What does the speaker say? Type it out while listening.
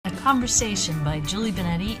Conversation by Julie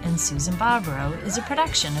Benetti and Susan Barbaro is a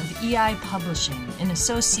production of EI Publishing in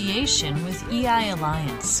association with EI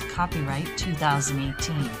Alliance, copyright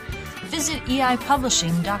 2018. Visit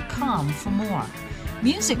eipublishing.com for more.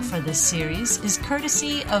 Music for this series is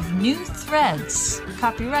courtesy of New Threads,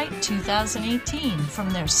 copyright 2018,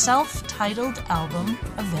 from their self-titled album,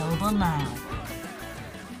 available now.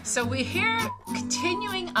 So we're here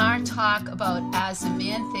continuing our talk about As a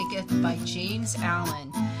Man Thinketh by James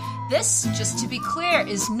Allen. This, just to be clear,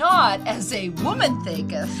 is not As a Woman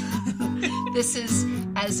Thinketh. This is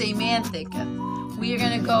As a Man Thinketh. We are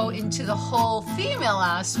going to go into the whole female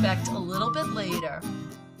aspect a little bit later.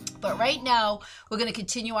 But right now, we're going to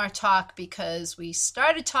continue our talk because we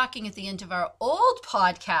started talking at the end of our old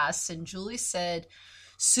podcasts, and Julie said,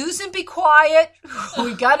 Susan, be quiet.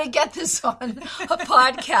 We got to get this on a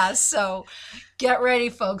podcast. So get ready,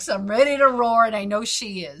 folks. I'm ready to roar, and I know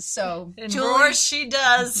she is. So And Julie, roar she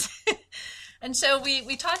does. And so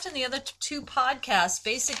we talked in the other two podcasts,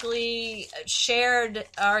 basically shared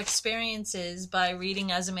our experiences by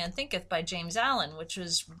reading As a Man Thinketh by James Allen, which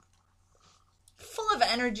was full of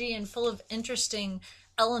energy and full of interesting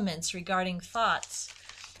elements regarding thoughts.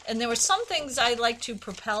 And there were some things I'd like to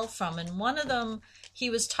propel from, and one of them, he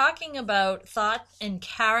was talking about thought and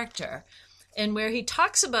character, and where he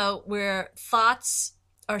talks about where thoughts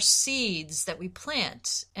are seeds that we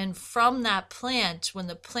plant, and from that plant, when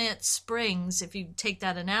the plant springs, if you take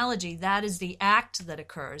that analogy, that is the act that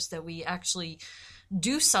occurs, that we actually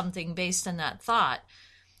do something based on that thought.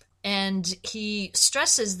 And he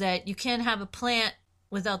stresses that you can't have a plant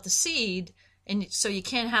without the seed, and so you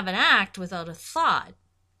can't have an act without a thought.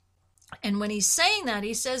 And when he's saying that,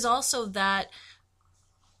 he says also that,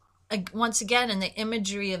 once again, in the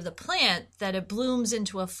imagery of the plant, that it blooms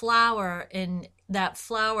into a flower, and that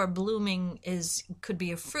flower blooming could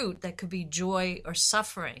be a fruit, that could be joy or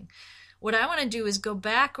suffering. What I want to do is go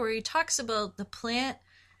back where he talks about the plant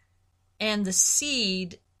and the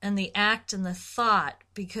seed and the act and the thought,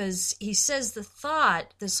 because he says the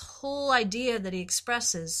thought, this whole idea that he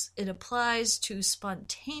expresses, it applies to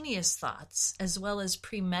spontaneous thoughts as well as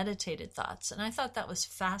premeditated thoughts. And I thought that was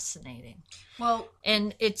fascinating. well,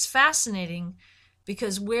 And it's fascinating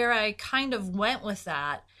because where I kind of went with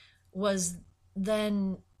that was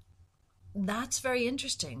then that's very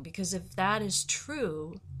interesting, because if that is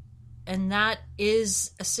true and that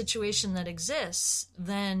is a situation that exists,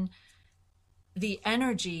 then the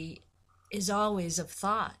energy is always of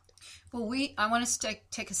thought. well, I want to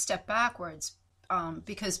take a step backwards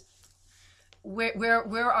because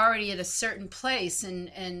we're already at a certain place,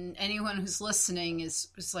 and anyone who's listening is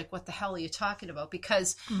like, what the hell are you talking about?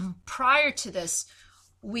 Because prior to this,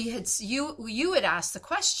 you had asked the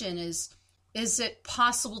question, is it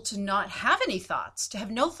possible to not have any thoughts, to have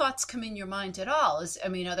no thoughts come in your mind at all? Are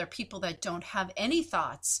there people that don't have any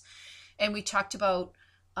thoughts? And we talked about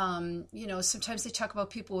sometimes they talk about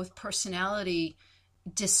people with personality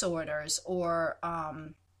disorders, or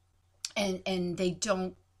and they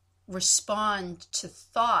don't respond to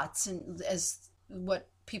thoughts, and as what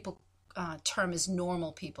people term as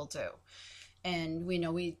normal people do. And we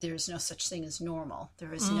know there's no such thing as normal.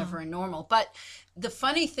 There is never a normal. But the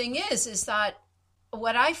funny thing is that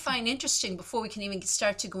what I find interesting, before we can even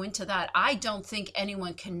start to go into that, I don't think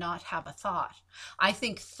anyone cannot have a thought. I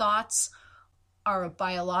think thoughts are a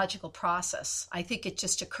biological process. I think it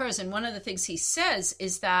just occurs. And one of the things he says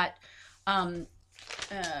is that, wait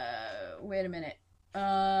a minute.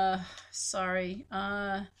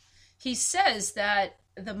 He says that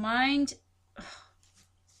the mind,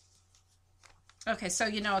 okay, so,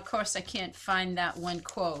 of course I can't find that one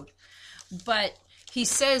quote, but he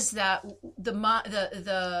says that the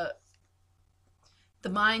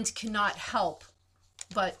mind cannot help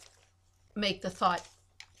but make the thought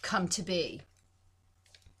come to be.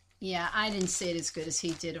 Yeah, I didn't say it as good as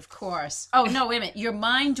he did, of course. Oh, no, wait a minute. Your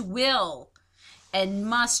mind will and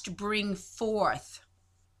must bring forth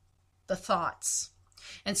the thoughts.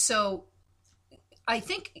 And so I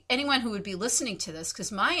think anyone who would be listening to this,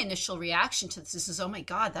 because my initial reaction to this is, oh my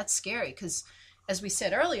God, that's scary. Because as we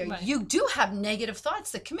said earlier, right, you do have negative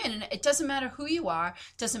thoughts that come in. And it doesn't matter who you are.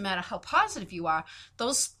 It doesn't matter how positive you are.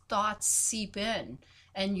 Those thoughts seep in.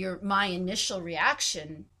 And my initial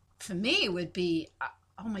reaction for me would be,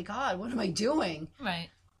 oh my God, what am I doing? Right.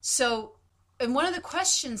 So, and one of the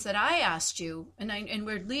questions that I asked you, and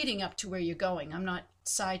we're leading up to where you're going, I'm not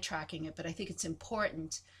sidetracking it, but I think it's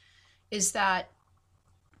important, is that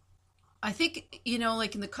I think,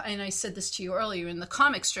 like and I said this to you earlier, in the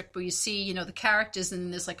comic strip where you see, the characters,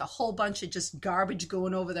 and there's like a whole bunch of just garbage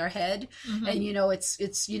going over their head. Mm-hmm. And, it's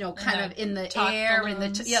kind of in the air,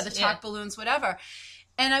 balloons. The talk balloons, whatever.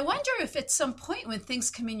 And I wonder if at some point when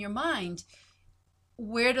things come in your mind,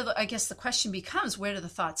 I guess the question becomes, where do the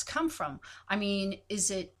thoughts come from? I mean,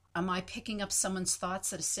 am I picking up someone's thoughts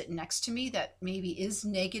that are sitting next to me that maybe is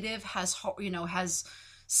negative, has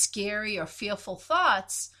scary or fearful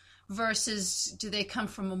thoughts, versus do they come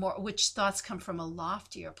from which thoughts come from a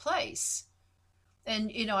loftier place?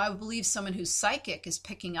 And, I believe someone who's psychic is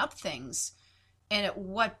picking up things. And at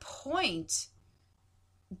what point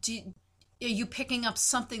are you picking up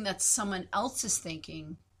something that someone else is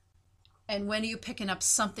thinking? And when are you picking up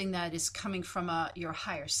something that is coming from your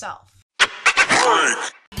higher self?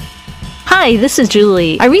 Hi, this is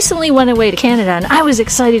Julie. I recently went away to Canada and I was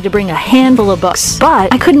excited to bring a handful of books,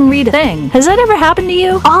 but I couldn't read a thing. Has that ever happened to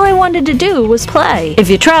you? All I wanted to do was play. If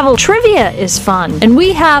you travel, trivia is fun, and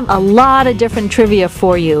we have a lot of different trivia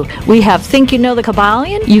for you. We have Think You Know the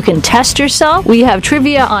Kabbalion, you can test yourself, we have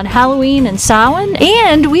trivia on Halloween and Samhain,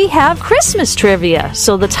 and we have Christmas trivia.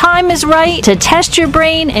 So the time is right to test your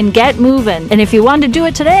brain and get moving. And if you want to do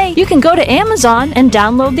it today, you can go to Amazon and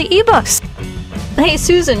download the ebooks. Hey,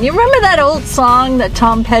 Susan, you remember that old song that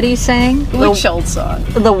Tom Petty sang? Which old song?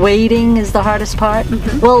 The waiting is the hardest part.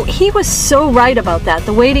 Mm-hmm. Well, he was so right about that.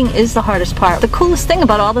 The waiting is the hardest part. The coolest thing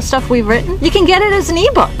about all the stuff we've written, you can get it as an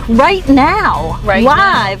ebook right now.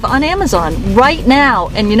 Live on Amazon right now.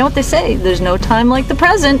 And you know what they say? There's no time like the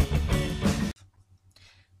present.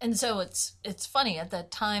 And so it's funny, at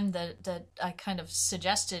that time that I kind of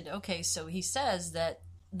suggested, okay, so he says that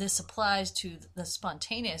this applies to the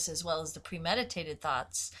spontaneous as well as the premeditated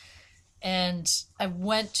thoughts. And I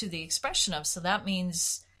went to the expression of, so that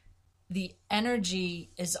means the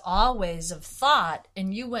energy is always of thought.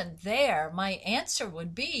 And you went there. My answer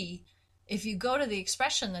would be, if you go to the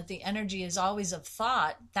expression that the energy is always of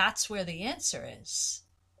thought, that's where the answer is.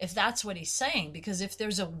 If that's what he's saying, because if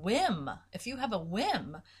there's a whim, if you have a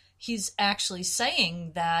whim, he's actually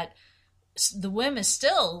saying that the whim is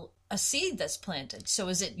still a seed that's planted. So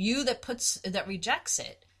is it you that rejects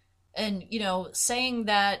it? And, saying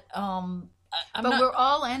that, we're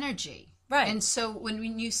all energy. Right. And so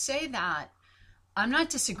when you say that, I'm not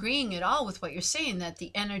disagreeing at all with what you're saying, that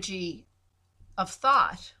the energy of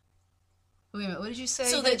thought. Wait a minute, what did you say?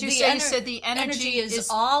 So you said the energy is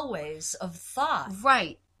always of thought.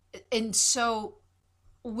 Right. And so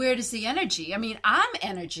where does the energy? I mean, I'm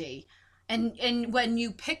energy. And when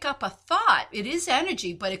you pick up a thought, it is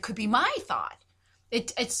energy, but it could be my thought.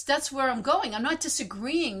 That's where I'm going. I'm not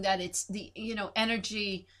disagreeing that it's the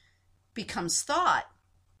energy becomes thought.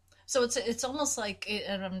 So it's almost like,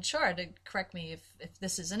 and I'm sure to correct me if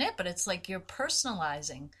this isn't it, but it's like you're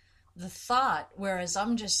personalizing the thought, whereas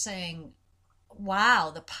I'm just saying, wow,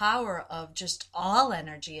 the power of just all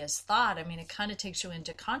energy as thought. I mean, it kind of takes you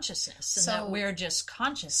into consciousness, and that we're just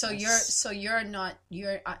consciousness. So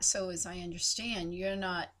as I understand, you're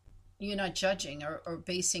not judging or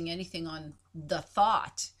basing anything on the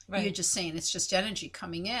thought. Right. You're just saying it's just energy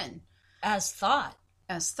coming in as thought.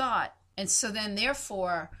 And so then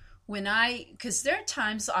therefore, because there are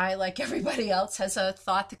times I, like everybody else, has a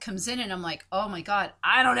thought that comes in and I'm like, oh my God,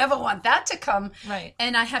 I don't ever want that to come. Right.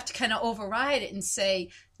 And I have to kind of override it and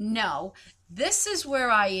say, no, this is where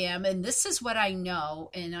I am and this is what I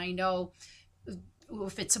know. And I know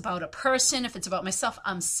if it's about a person, if it's about myself,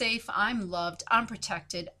 I'm safe, I'm loved, I'm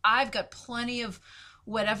protected. I've got plenty of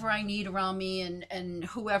whatever I need around me, and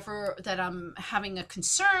whoever that I'm having a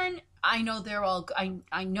concern, I know they're all,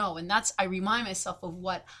 I know. And I remind myself of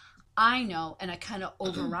what I know, and I kind of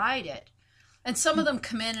override it. And some of them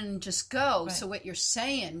come in and just go. Right. So what you're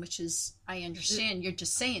saying, which is, I understand, you're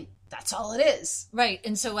just saying that's all it is. Right.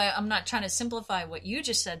 And so I'm not trying to simplify what you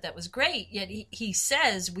just said. That was great. Yet he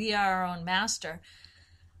says we are our own master,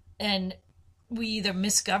 and we either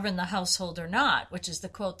misgovern the household or not, which is the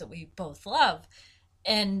quote that we both love.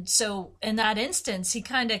 And so in that instance, he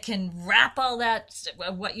kind of can wrap all that,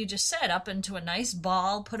 what you just said, up into a nice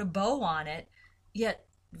ball, put a bow on it. Yet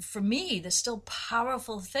for me, the still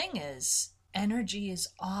powerful thing is energy is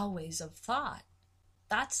always of thought.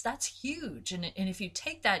 That's huge. And if you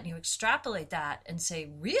take that and you extrapolate that and say,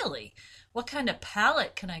 really, what kind of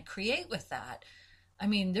palette can I create with that? I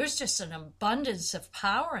mean, there's just an abundance of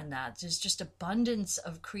power in that. There's just abundance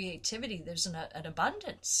of creativity. There's an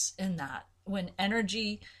abundance in that when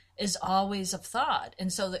energy is always of thought.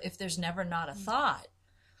 And so if there's never not a thought,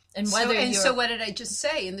 and whether so what did I just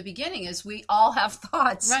say in the beginning is we all have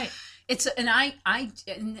thoughts. Right. I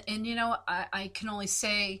can only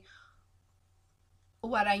say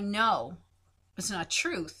what I know. It's not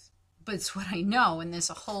truth, but it's what I know. And there's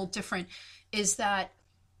a whole different, is that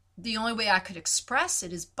the only way I could express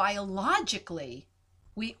it is biologically,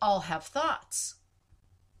 we all have thoughts.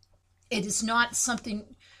 It is not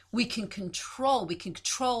something we can control. We can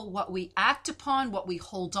control what we act upon, what we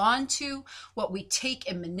hold on to, what we take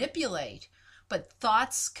and manipulate. But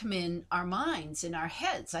thoughts come in our minds, in our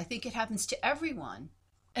heads. I think it happens to everyone.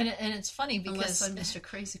 And it's funny because Unless I'm just a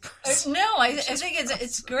crazy person. No, I think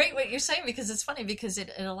it's great what you're saying, because it's funny because it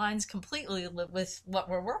aligns completely with what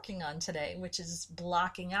we're working on today, which is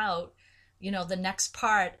blocking out, the next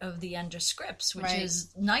part of the Ender scripts, which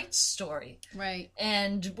is Night's story. Right.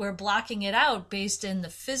 And we're blocking it out based in the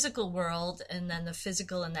physical world, and then the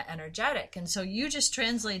physical and the energetic. And so you just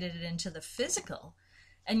translated it into the physical.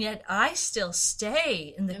 And yet I still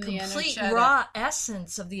stay in the complete raw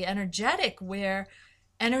essence of the energetic, where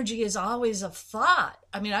energy is always a thought.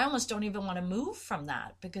 I mean, I almost don't even want to move from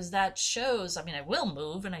that, because that shows, I mean, I will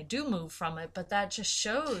move and I do move from it, but that just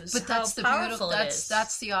shows how powerful it is.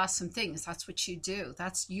 That's the awesome thing, is that's what you do.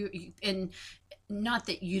 That's you, and not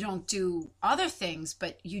that you don't do other things,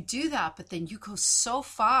 but you do that, but then you go so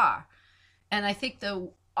far. And I think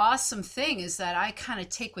the awesome thing is that I kind of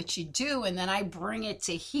take what you do and then I bring it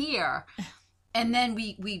to here. And then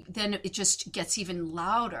then it just gets even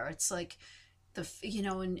couder. It's like,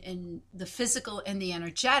 in the physical and the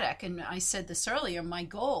energetic. And I said this earlier, my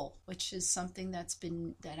goal, which is something that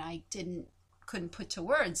I couldn't put to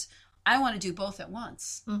words. I want to do both at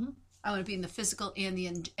once. Mm-hmm. I want to be in the physical and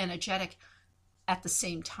the energetic at the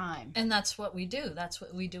same time. And that's what we do. That's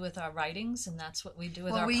what we do with our writings, and that's what we do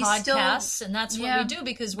with our podcasts, and that's what we do,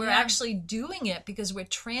 because we're actually doing it because we're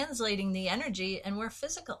translating the energy and we're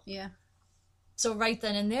physical. Yeah. So right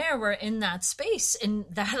then and there, we're in that space, and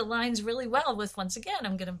that aligns really well with, once again,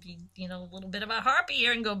 I'm going to be, a little bit of a harpy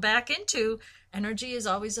here and go back into energy is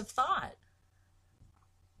always a thought.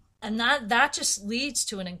 And that just leads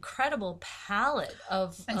to an incredible palette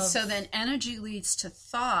of... And so then energy leads to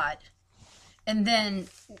thought. And then,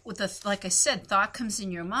 like I said, thought comes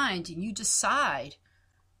in your mind, and you decide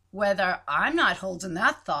whether I'm not holding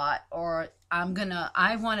that thought, or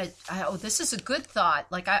this is a good thought.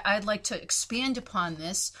 Like I'd like to expand upon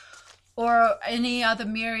this, or any other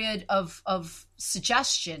myriad of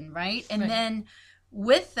suggestion, right? And then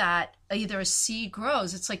with that, either a seed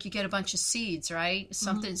grows. It's like you get a bunch of seeds, right?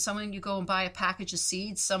 Someone, you go and buy a package of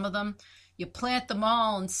seeds. Some of them, you plant them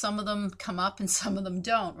all, and some of them come up and some of them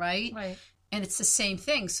don't, right? Right. And it's the same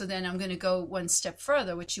thing. So then I'm going to go one step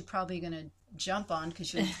further, which you're probably going to jump on,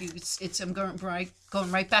 because I'm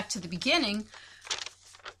going right back to the beginning,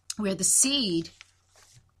 where the seed,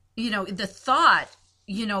 the thought,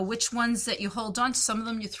 which ones that you hold on to. Some of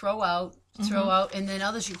them you throw out, and then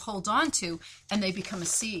others you hold on to, and they become a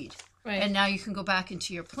seed. Right. And now you can go back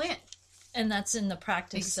into your plant. And that's in the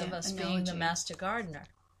practice of us being the master gardener.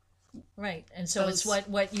 Right. And so it's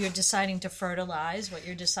what you're deciding to fertilize, what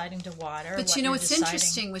you're deciding to water. But it's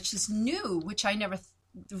interesting, which is new, which I never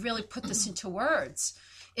really put this into words,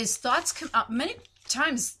 is thoughts come up. Many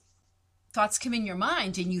times thoughts come in your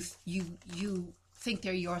mind, and you think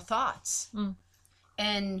they're your thoughts.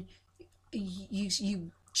 And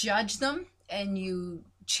you judge them, and you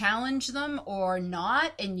challenge them or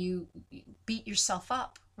not, and you beat yourself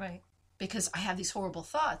up. Right. Because I have these horrible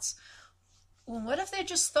thoughts. Well, what if they're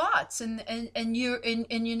just thoughts? And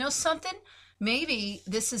you know something? Maybe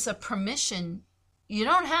this is a permission. You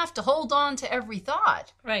don't have to hold on to every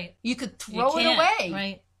thought. Right. You could throw it away.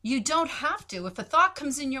 Right. You don't have to. If a thought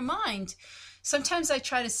comes in your mind, sometimes I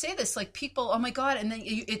try to say this, like, people, oh my God, and then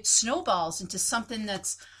it snowballs into something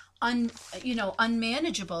that's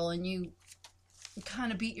unmanageable, and you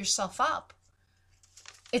kind of beat yourself up.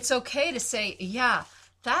 It's okay to say, yeah,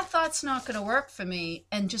 that thought's not going to work for me,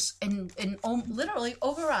 and just and literally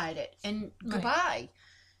override it and goodbye.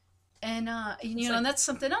 And and that's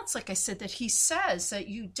something else, like I said, that he says that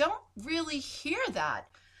you don't really hear that,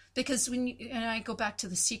 because and I go back to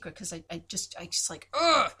The Secret, because I just like,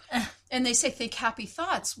 ugh, and they say think happy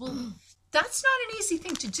thoughts. Well, that's not an easy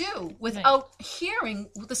thing to do without hearing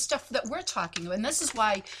the stuff that we're talking about. And this is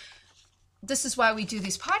why we do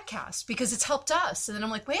these podcasts, because it's helped us. And then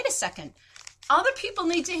I'm like, wait a second, other people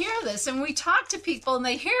need to hear this. And we talk to people and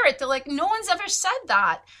they hear it. They're like, no one's ever said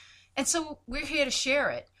that. And so we're here to share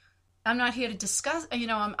it. I'm not here to discuss,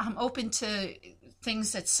 I'm open to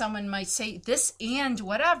things that someone might say, this and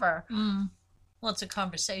whatever. Well, it's a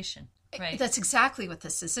conversation, right? That's exactly what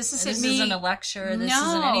this is. This isn't a lecture. This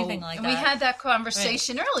isn't anything like that. We had that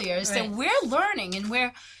conversation earlier, is that we're learning,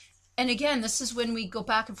 and again, this is when we go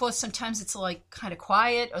back and forth. Sometimes it's like kind of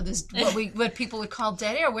quiet, or there's what people would call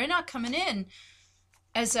dead air. We're not coming in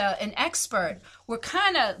as an expert. We're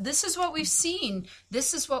kind of, this is what we've seen,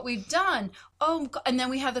 this is what we've done, and then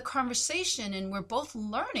we have the conversation, and we're both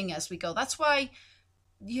learning as we go. That's why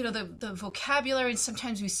the vocabulary, and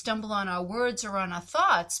sometimes we stumble on our words or on our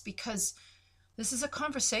thoughts because this is a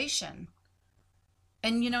conversation.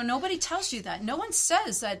 And, nobody tells you that. No one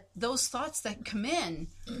says that those thoughts that come in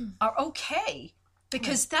are okay,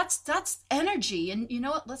 because that's energy. And you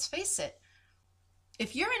know what? Let's face it.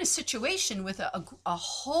 If you're in a situation with a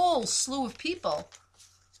whole slew of people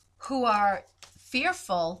who are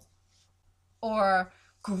fearful or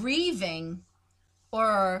grieving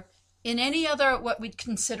or in any other what we'd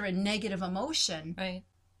consider a negative emotion, right,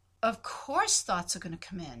 of course thoughts are going to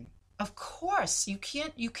come in. Of course, you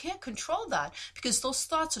can't control that, because those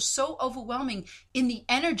thoughts are so overwhelming in the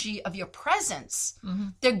energy of your presence. Mm-hmm.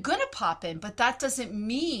 They're gonna pop in, but that doesn't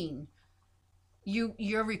mean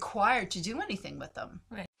you're required to do anything with them.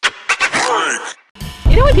 Right.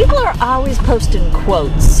 You know what? People are always posting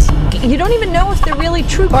quotes. You don't even know if they're really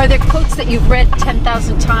true. Or they're quotes that you've read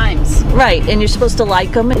 10,000 times. Right, and you're supposed to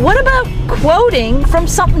like them. What about quoting from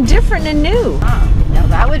something different and new? Now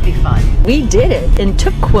that would be fun. We did it and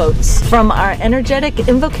took quotes from our energetic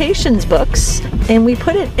invocations books, and we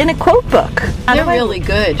put it in a quote book. They're really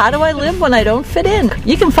good. How do I live when I don't fit in?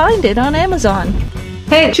 You can find it on Amazon.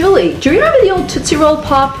 Hey, Julie, do you remember the old Tootsie Roll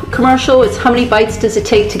Pop commercial? It's how many bites does it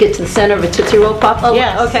take to get to the center of a Tootsie Roll Pop? Oh,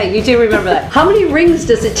 yes. Okay, you do remember that. How many rings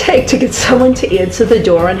does it take to get someone to answer the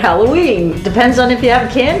door on Halloween? Depends on if you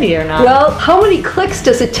have candy or not. Well, how many clicks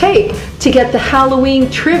does it take to get the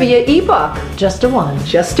Halloween trivia ebook? Just a one.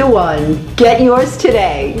 Just a one. Get yours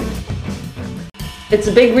today. It's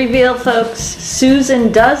a big reveal, folks.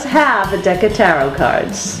 Susan does have a deck of tarot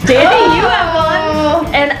cards. Danny, you have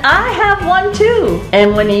one, and I have one too.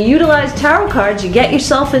 And when you utilize tarot cards, you get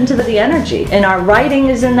yourself into the energy. And our writing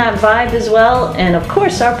is in that vibe as well, and of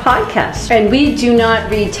course our podcast. And we do not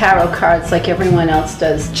read tarot cards like everyone else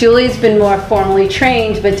does. Julie's been more formally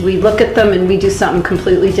trained, but we look at them and we do something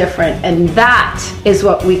completely different. And that is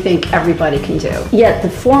what we think everybody can do. Yet the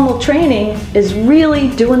formal training is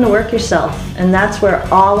really doing the work yourself, and that's where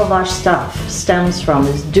all of our stuff stems from,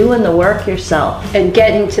 is doing the work yourself. And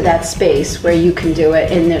getting to that space where you can do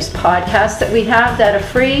it. And there's podcasts that we have that are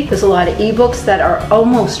free. There's a lot of ebooks that are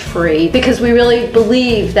almost free, because we really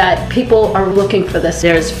believe that people are looking for this.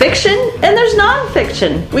 There's fiction and there's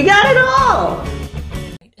nonfiction. We got it all.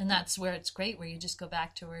 And that's where it's great, where you just go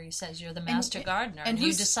back to where he says you're the master gardener and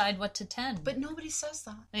you decide what to tend. But nobody says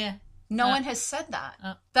that. Yeah. No one has said that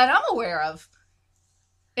that I'm aware of.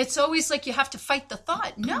 It's always like you have to fight the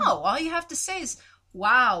thought. No, all you have to say is,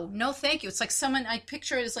 wow, no thank you. It's like someone, I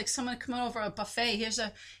picture it as like someone coming over a buffet. Here's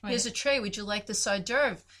a tray. Would you like this hors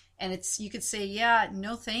d'oeuvre? And you could say, yeah,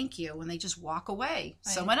 no thank you. And they just walk away.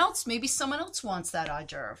 Right. Maybe someone else wants that hors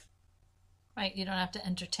d'oeuvre. Right. You don't have to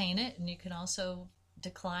entertain it, and you can also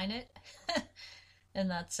decline it in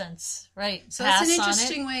that sense. Right. So that's an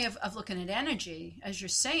interesting way of looking at energy, as you're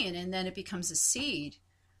saying, and then it becomes a seed.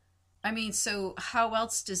 I mean, so how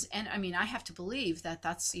else I have to believe that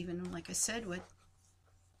that's even, like I said, what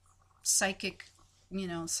psychic,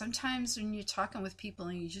 sometimes when you're talking with people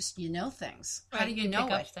and you know things. Right, how do you know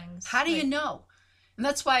it? Things. How do you know? And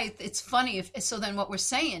that's why it's funny. So then what we're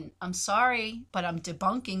saying, I'm sorry, but I'm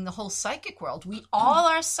debunking the whole psychic world. We all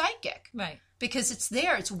are psychic. Right. Because it's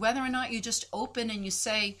there. It's whether or not you just open and you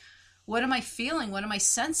say, what am I feeling? What am I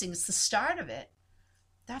sensing? It's the start of it.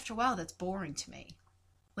 After a while, that's boring to me.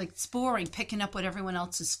 Like, it's boring picking up what everyone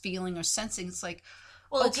else is feeling or sensing. It's like,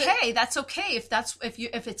 well, okay, that's okay if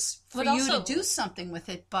it's for you to do something with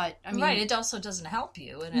it. But I mean, right, it also doesn't help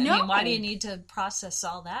you. And I mean, why do you need to process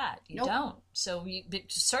all that? You don't. So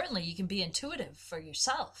certainly you can be intuitive for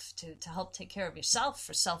yourself to help take care of yourself,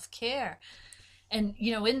 for self-care. And,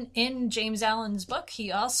 in James Allen's book,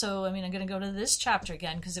 he also, I'm going to go to this chapter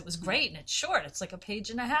again because it was great and it's short. It's like a page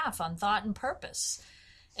and a half on thought and purpose.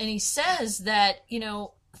 And he says that,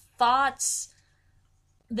 thoughts,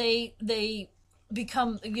 they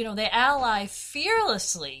become, they ally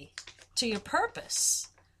fearlessly to your purpose.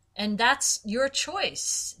 And that's your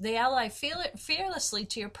choice. They ally fearlessly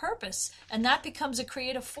to your purpose. And that becomes a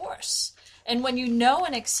creative force. And when you know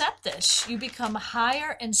and accept this, you become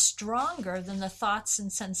higher and stronger than the thoughts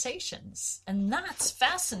and sensations. And that's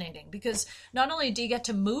fascinating, because not only do you get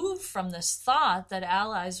to move from this thought that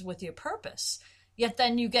allies with your purpose, yet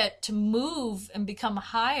then you get to move and become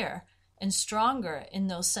higher and stronger in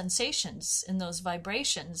those sensations, in those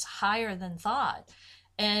vibrations, higher than thought.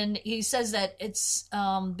 And he says that it's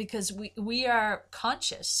because we are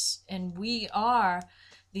conscious, and we are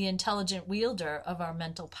the intelligent wielder of our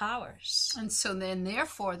mental powers. And so then,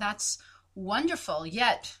 therefore, that's wonderful.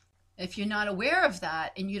 Yet, if you're not aware of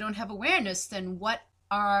that and you don't have awareness, then what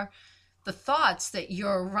are the thoughts that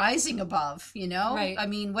you're rising above, you know? Right. I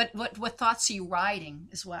mean, what thoughts are you riding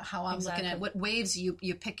is how I'm Exactly. looking at what waves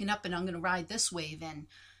you're picking up, and I'm going to ride this wave in.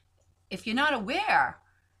 If you're not aware,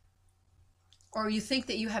 or you think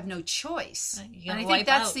that you have no choice, You and I gotta think wipe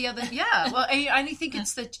that's out. the other, well, I think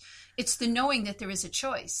it's the knowing that there is a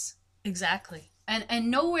choice. Exactly.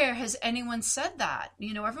 And nowhere has anyone said that.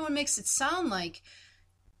 You know, everyone makes it sound like,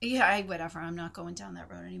 whatever. I'm not going down that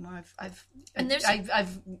road anymore. I've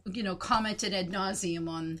commented ad nauseum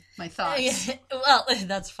on my thoughts. Well,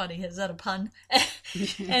 that's funny. Is that a pun?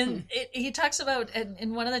 And he talks about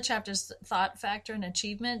in one of the chapters, thought factor and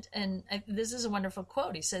achievement. And this is a wonderful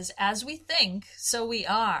quote. He says, "As we think, so we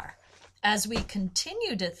are. As we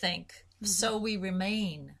continue to think, so we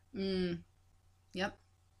remain." Yep.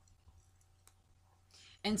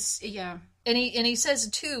 And yeah. And he says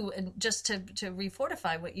too, and just to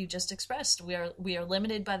refortify what you just expressed, we are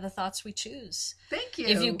limited by the thoughts we choose. Thank you.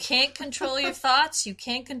 If you can't control your thoughts, you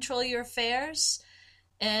can't control your affairs,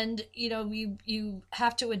 and you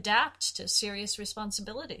have to adapt to serious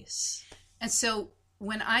responsibilities. And so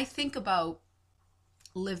when I think about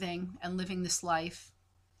living this life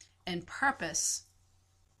and purpose,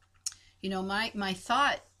 my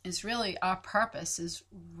thought is really, our purpose is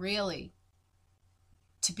really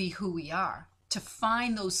to be who we are, to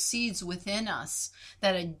find those seeds within us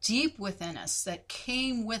that are deep within us, that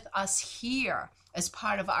came with us here as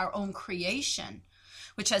part of our own creation,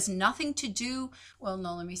 which has nothing to do, well,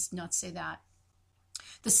 no, let me not say that.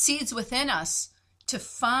 The seeds within us to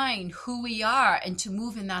find who we are and to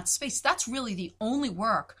move in that space, that's really the only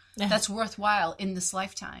work that's worthwhile in this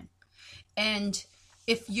lifetime. And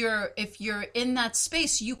if you're in that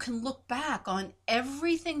space, you can look back on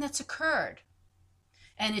everything that's occurred.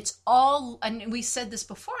 And it's all, and we said this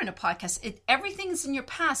before in a podcast, everything's in your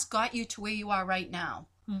past got you to where you are right now.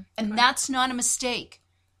 And that's not a mistake.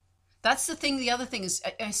 That's the thing. The other thing is,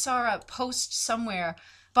 I saw a post somewhere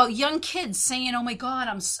about young kids saying, "Oh my God,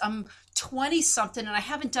 I'm 20 something and I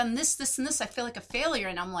haven't done this, and this. I feel like a failure."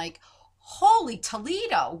 And I'm like, holy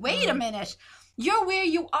Toledo, wait a minute. You're where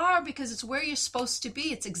you are because it's where you're supposed to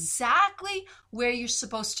be. It's exactly where you're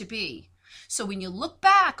supposed to be. So when you look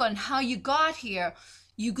back on how you got here,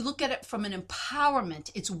 you look at it from an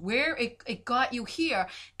empowerment. It's where it got you here.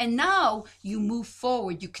 And now you move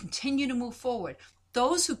forward. You continue to move forward.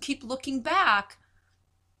 Those who keep looking back,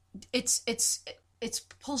 it's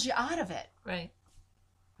pulls you out of it. Right.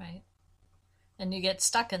 And you get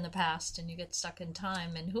stuck in the past, and you get stuck in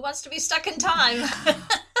time. And who wants to be stuck in time?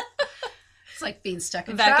 It's like being stuck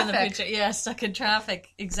in Back traffic. in the future. Yeah, stuck in traffic.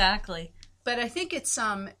 Exactly. But I think it's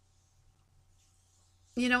I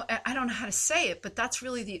don't know how to say it, but that's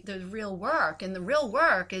really the real work. And the real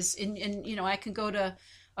work is I can go to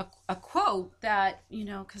a quote that,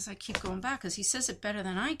 because I keep going back, because he says it better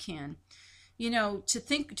than I can. He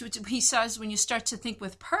says, when you start to think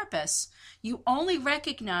with purpose, you only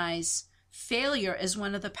recognize failure as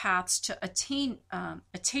one of the paths to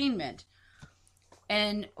attainment.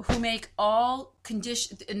 And who make all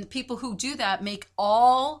conditions, and people who do that make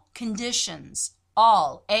all conditions,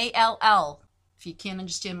 all, A-L-L, if you can't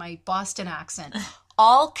understand my Boston accent,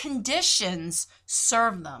 all conditions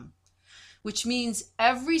serve them, which means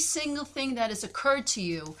every single thing that has occurred to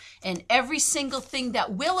you and every single thing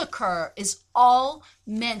that will occur is all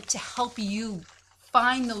meant to help you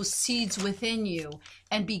find those seeds within you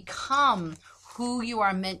and become who you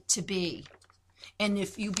are meant to be. And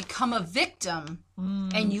if you become a victim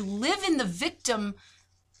and you live in the victim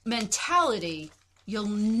mentality, you'll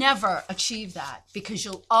never achieve that, because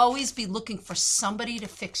you'll always be looking for somebody to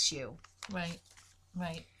fix you. Right.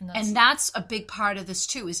 And that's a big part of this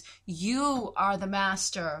too, is you are the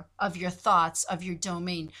master of your thoughts, of your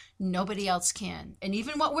domain. Nobody else can. And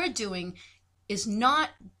even what we're doing is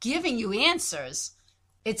not giving you answers.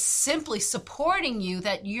 It's simply supporting you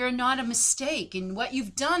that you're not a mistake, and what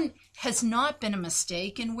you've done has not been a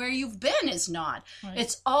mistake, and where you've been is not. Right.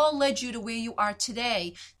 It's all led you to where you are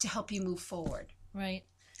today to help you move forward. Right.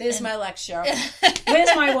 There's my lecture.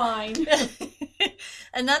 Where's my wine?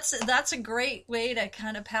 And that's a great way to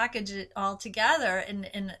kind of package it all together.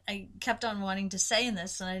 And I kept on wanting to say in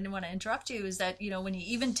this, and I didn't want to interrupt you, is that, when you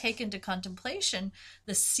even take into contemplation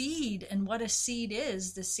the seed and what a seed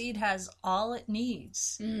is, the seed has all it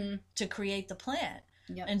needs to create the plant.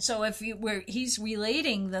 Yep. And so he's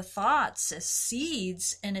relating the thoughts as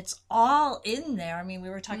seeds, and it's all in there. I mean, we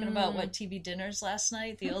were talking about TV dinners last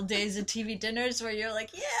night, the old days of TV dinners, where you're like,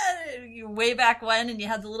 you way back when, and you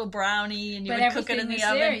had the little brownie, and you would cook it in the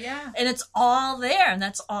oven, there, and it's all there, and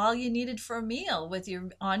that's all you needed for a meal, with your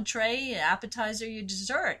entree, your appetizer, your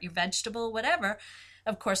dessert, your vegetable, whatever.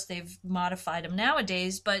 Of course, they've modified them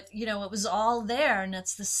nowadays, but you know, it was all there, and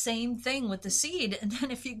it's the same thing with the seed. And then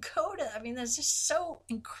if you go to, I mean, that's just so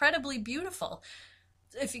incredibly beautiful.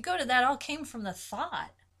 If you go to that, all came from the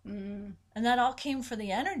thought. And that all came from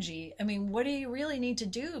the energy. I mean, what do you really need to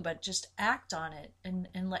do but just act on it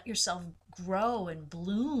and let yourself grow and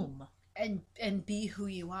bloom and be who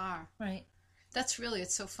you are. Right. That's really,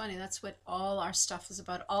 it's so funny. That's what all our stuff is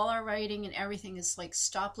about. All our writing and everything is like,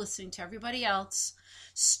 stop listening to everybody else,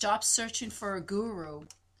 stop searching for a guru,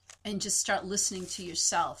 and just start listening to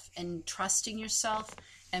yourself and trusting yourself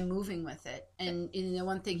and moving with it. And the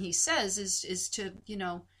one thing he says is to, you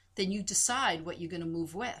know, then you decide what you're going to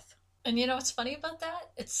move with. And you know what's funny about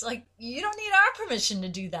that? It's like, you don't need our permission to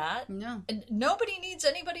do that. No. And nobody needs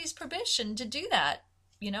anybody's permission to do that.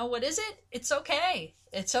 You know, what is it? It's okay.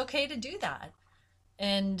 It's okay to do that.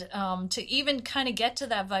 And to even kind of get to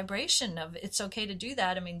that vibration of it's okay to do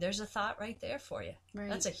that, I mean, there's a thought right there for you. Right.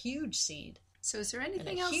 That's a huge seed. So is there anything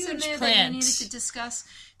And a else in huge there that plant. you needed to discuss?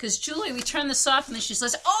 Because Julie, we turn this off and then she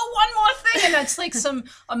says, oh, one more thing. And it's like some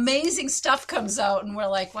amazing stuff comes out and we're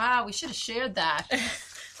like, wow, we should have shared that.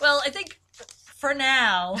 Well, I think for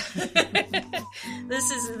now,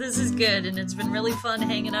 this is good. And it's been really fun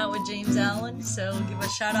hanging out with James Allen. So give a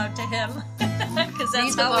shout out to him because that's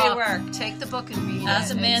Read the how we book. work. Take the book and read it.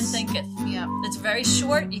 As a Man Thinketh. Yeah. It's very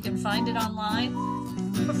short. You can find it online.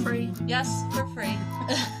 For free. Yes, for free.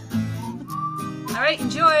 All right,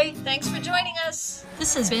 enjoy. Thanks for joining us.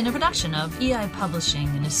 This has been a production of EI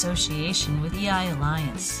Publishing in association with EI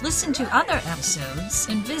Alliance. Listen to other episodes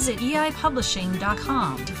and visit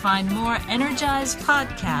eipublishing.com to find more energized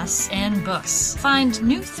podcasts and books. Find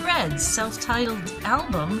New Threads' self-titled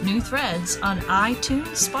album, New Threads, on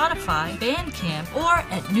iTunes, Spotify, Bandcamp, or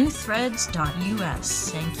at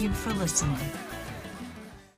newthreads.us. Thank you for listening.